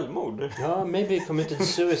kanske självmord. Ja, maybe committed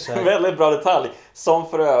suicide. Väldigt bra detalj. Som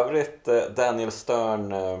för övrigt Daniel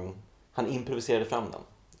Stern, han improviserade fram den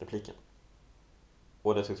repliken.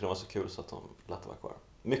 Och det tyckte de var så kul så att de lät det vara kvar.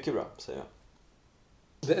 Mycket bra, säger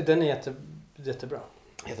jag. Den är jättebra.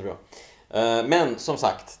 Jättebra. Men som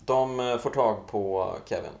sagt, de får tag på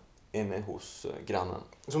Kevin inne hos grannen.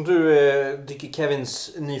 Som du dyker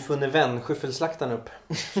Kevins nyfunne vän, skyffelslaktaren upp.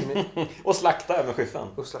 Och slaktar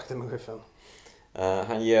med skyffeln.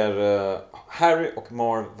 Han ger Harry och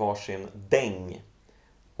Marv varsin däng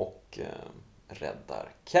och räddar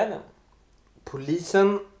Kevin.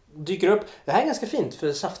 Polisen dyker upp. Det här är ganska fint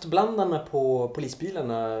för saftblandarna på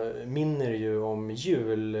polisbilarna minner ju om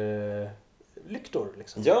jullyktor.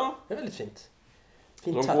 Liksom. Ja. Det är väldigt fint.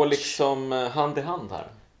 De går liksom hand i hand här.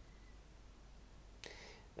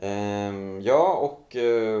 Ja, och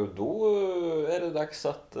då är det dags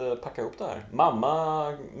att packa ihop det här.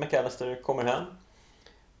 Mamma McAllister kommer hem.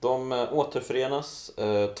 De återförenas.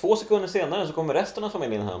 2 sekunder senare så kommer resten av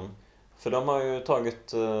familjen hem. För de har ju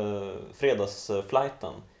tagit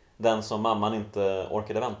fredagsflighten. Den som mamman inte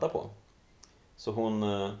orkade vänta på. Så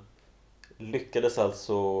hon lyckades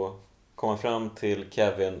alltså komma fram till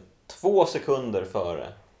Kevin 2 sekunder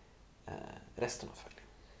före resten av familjen.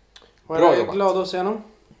 Bra jobbat. Glad att se honom.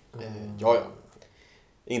 Ja.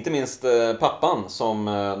 Inte minst pappan som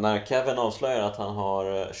när Kevin avslöjar att han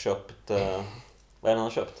har köpt... vad är det han har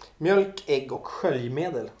köpt? Mjölk, ägg och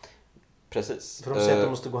sköljmedel. Precis. För de säger att de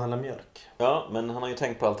måste gå och handla mjölk. Ja, men han har ju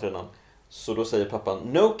tänkt på allt redan. Så då säger pappan,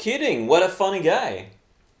 no kidding, what a funny guy.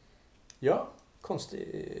 Ja,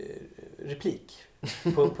 konstig replik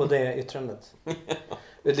på det yttrandet.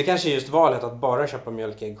 Det kanske är just valet att bara köpa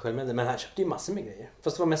mjölk, ägg, sköljmedel. Men han köpte ju massor med grejer.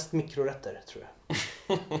 Fast det var mest mikrorätter, tror jag.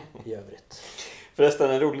 I övrigt.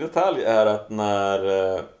 Förresten, en rolig detalj är att när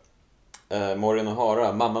Maureen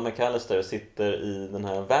O'Hara, mamma McAllister, sitter i den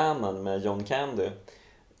här vanen med John Candy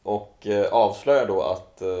och avslöjar då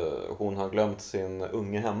att hon har glömt sin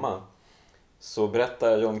unge hemma, så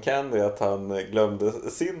berättar John Candy att han glömde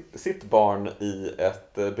sitt barn i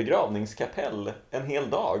ett begravningskapell en hel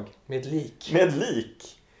dag. Med lik.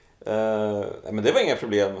 Men det var inga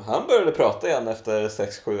problem. Han började prata igen efter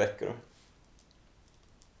 6-7 veckor.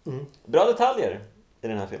 Bra detaljer i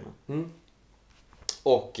den här filmen.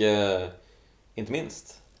 Och inte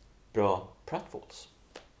minst bra pratfalls.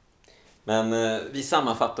 Men vi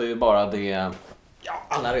sammanfattar ju bara det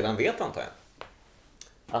alla redan vet, antar jag.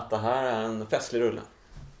 Att det här är en festlig rulle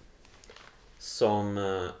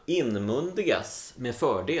som inmundigas med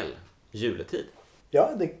fördel juletid.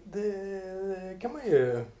 Ja, det kan man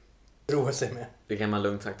ju roa sig med. Det kan man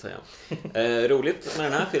lugnt sagt säga. Roligt med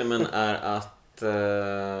den här filmen är att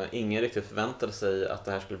ingen riktigt förväntade sig att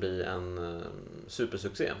det här skulle bli en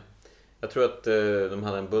supersuccé. Jag tror att de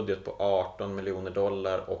hade en budget på $18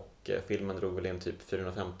 miljoner och filmen drog väl in typ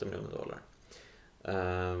 $450 miljoner.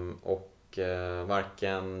 Och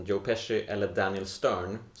varken Joe Pesci eller Daniel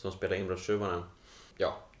Stern, som spelar inbrottstjuvarna,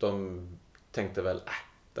 de tänkte väl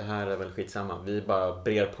det här är väl skitsamma, vi bara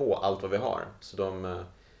brer på allt vad vi har. Så de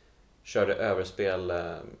körde överspel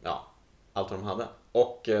allt vad de hade.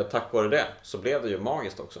 Och tack vare det så blev det ju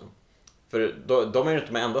magiskt också. För de är ju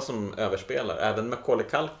inte de enda som överspelar. Även Macaulay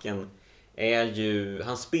Culkin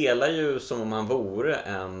han spelar ju som om han vore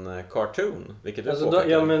en cartoon, vilket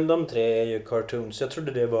alltså men de 3 är ju cartoons. Jag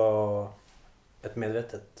trodde det var ett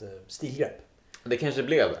medvetet stilgrepp. Det kanske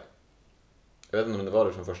blev det. Jag vet inte om det var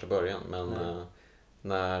det från första början, men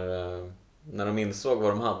när de insåg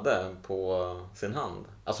vad de hade på sin hand,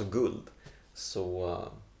 alltså guld, så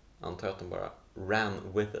antar jag att de bara ran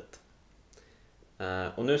with it.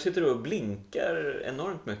 Och nu sitter du och blinkar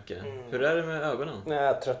enormt mycket. Hur är det med ögonen? Jag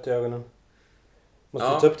är trött i ögonen.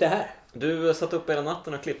 Måste ta upp det här. Du satt upp hela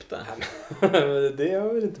natten och klippte. Det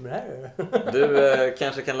har väl inte med det här. Du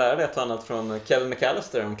kanske kan lära dig ett annat från Kevin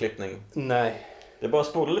McAllister om klippning. Nej. Det är bara att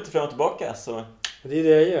spola lite fram och tillbaka. Så. Det är det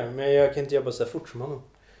jag gör, men jag kan inte jobba så fort som honom.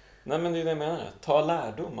 Nej, men det är det jag menar. Ta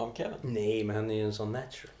lärdom av Kevin. Nej, men han är ju en sån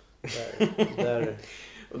natural. Där.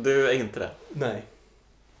 Och du är inte det? Nej.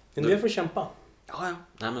 Men det får kämpa. Ja.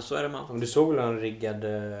 Nej, men så är det man. Om du såg väl han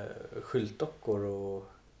riggade skyltdockor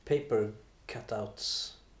och paper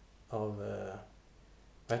cutouts av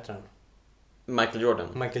vad heter han?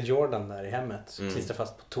 Michael Jordan där i hemmet. Klistrar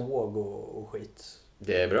fast på tåg och skit.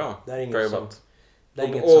 Det är bra. Det är inget som, det är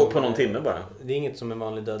inget som, på någon timme bara. Det är inget som en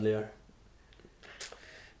vanlig dödlig gör.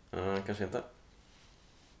 Kanske inte.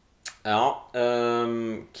 Ja,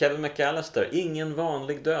 Kevin McAllister, ingen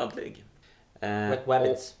vanlig dödlig.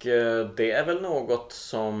 Wabbits. Och det är väl något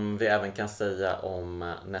som vi även kan säga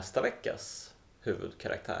om nästa veckas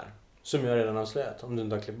huvudkaraktär. Som jag redan avslöjat, om du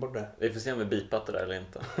inte har klippt bort det. Vi får se om vi bipat det där eller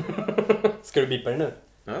inte. Ska du bipa det nu?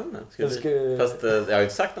 Ja, nej. Fast jag har ju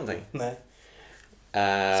inte sagt någonting. Nej.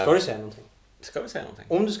 Ska du säga någonting? Ska vi säga någonting?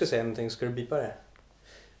 Om du ska säga någonting, ska du bipa det?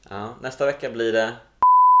 Ja, nästa vecka blir det...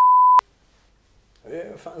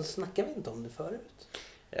 Fan, snackar vi inte om det förut?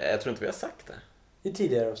 Jag tror inte vi har sagt det. I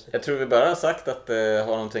tidigare avsnitt. Jag tror vi bara har sagt att det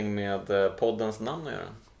har någonting med poddens namn att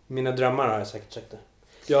göra. Mina drömmar har jag säkert sagt det.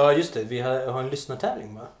 Ja, just det. Vi har en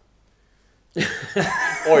lyssnartävling, va?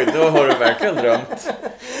 Oj, då har du verkligen drömt.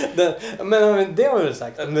 Men det har vi väl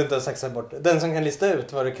sagt, om du inte har sagt bort det. Den som kan lista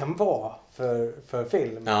ut vad det kan vara för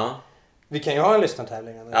film. Ja. Vi kan ju ha en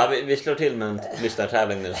lyssnartävling. Eller? Ja, vi slår till med en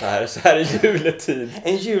lyssnartävling nu så här i juletid.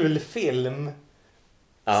 En julfilm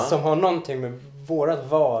som har någonting med vårat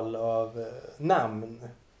val av namn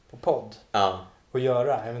på podd att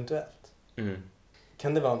göra eventuellt. Mm.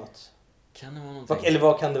 Kan det vara något? Kan det vara någonting? Eller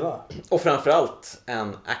vad kan det vara? Och framförallt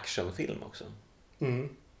en actionfilm också.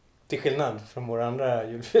 Mm. Till skillnad från våra andra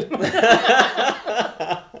julfilmer.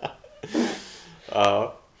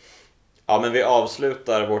 Ja, men vi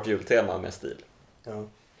avslutar vårt jultema med stil. Ja.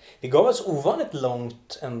 Vi gav oss ovanligt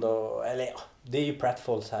långt ändå. Eller ja, det är ju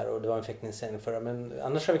Pratfalls här och det var en fäktningsscen förra. Men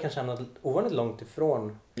annars har vi kanske hamnat ovanligt långt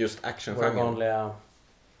ifrån just actiongenren. Våra vanliga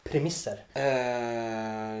premisser.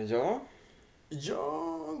 Ja.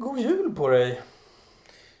 Ja, god jul på dig.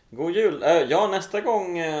 God jul. Ja, nästa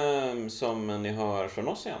gång som ni hör från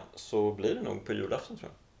oss igen så blir det nog på julafton,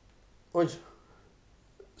 tror jag. Oj.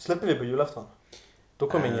 Släpper vi på julafton? Då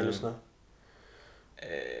kommer ingen lyssna.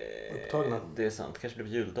 Upptagna. Det är sant. Kanske blir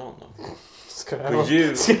på juldagen då.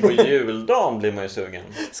 På juldagen blir man ju sugen.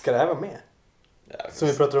 Ska det här vara med? Som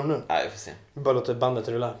vi pratar om nu? Nej, vi får se. Vi bara låter bandet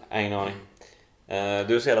rulla. Ingen aning.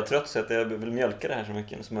 Du är så jävla trött så att jag vill mjölka det här så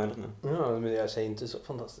mycket som möjligt nu. Ja, men jag säger inte så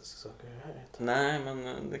fantastiska saker här. Nej,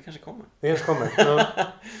 men det kanske kommer. Det kanske kommer, ja.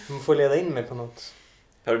 Man får leda in mig på något.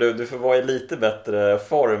 Hör du får vara i lite bättre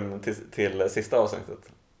form till sista avsnittet.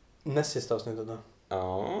 Näst sista avsnittet då?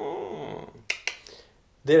 Ja.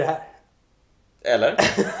 Det är det här. Eller?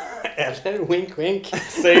 Eller, wink wink.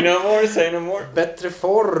 Say no more, say no more. Bättre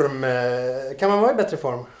form. Kan man vara i bättre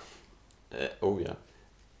form? Oh ja.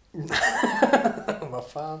 Vad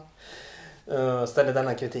fan. Ställer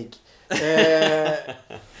denna kritik.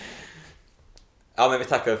 Ja, men vi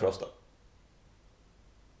tackar för oss då.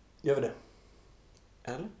 Gör vi det?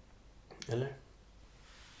 Eller?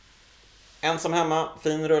 Ensam hemma,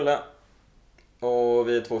 fin rulle. Och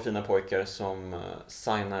vi är två fina pojkar som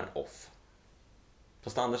signar off.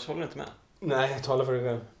 Fast Anders håller inte med. Nej, jag talar för dig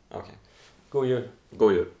själv. Okej. God jul.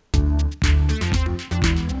 God jul.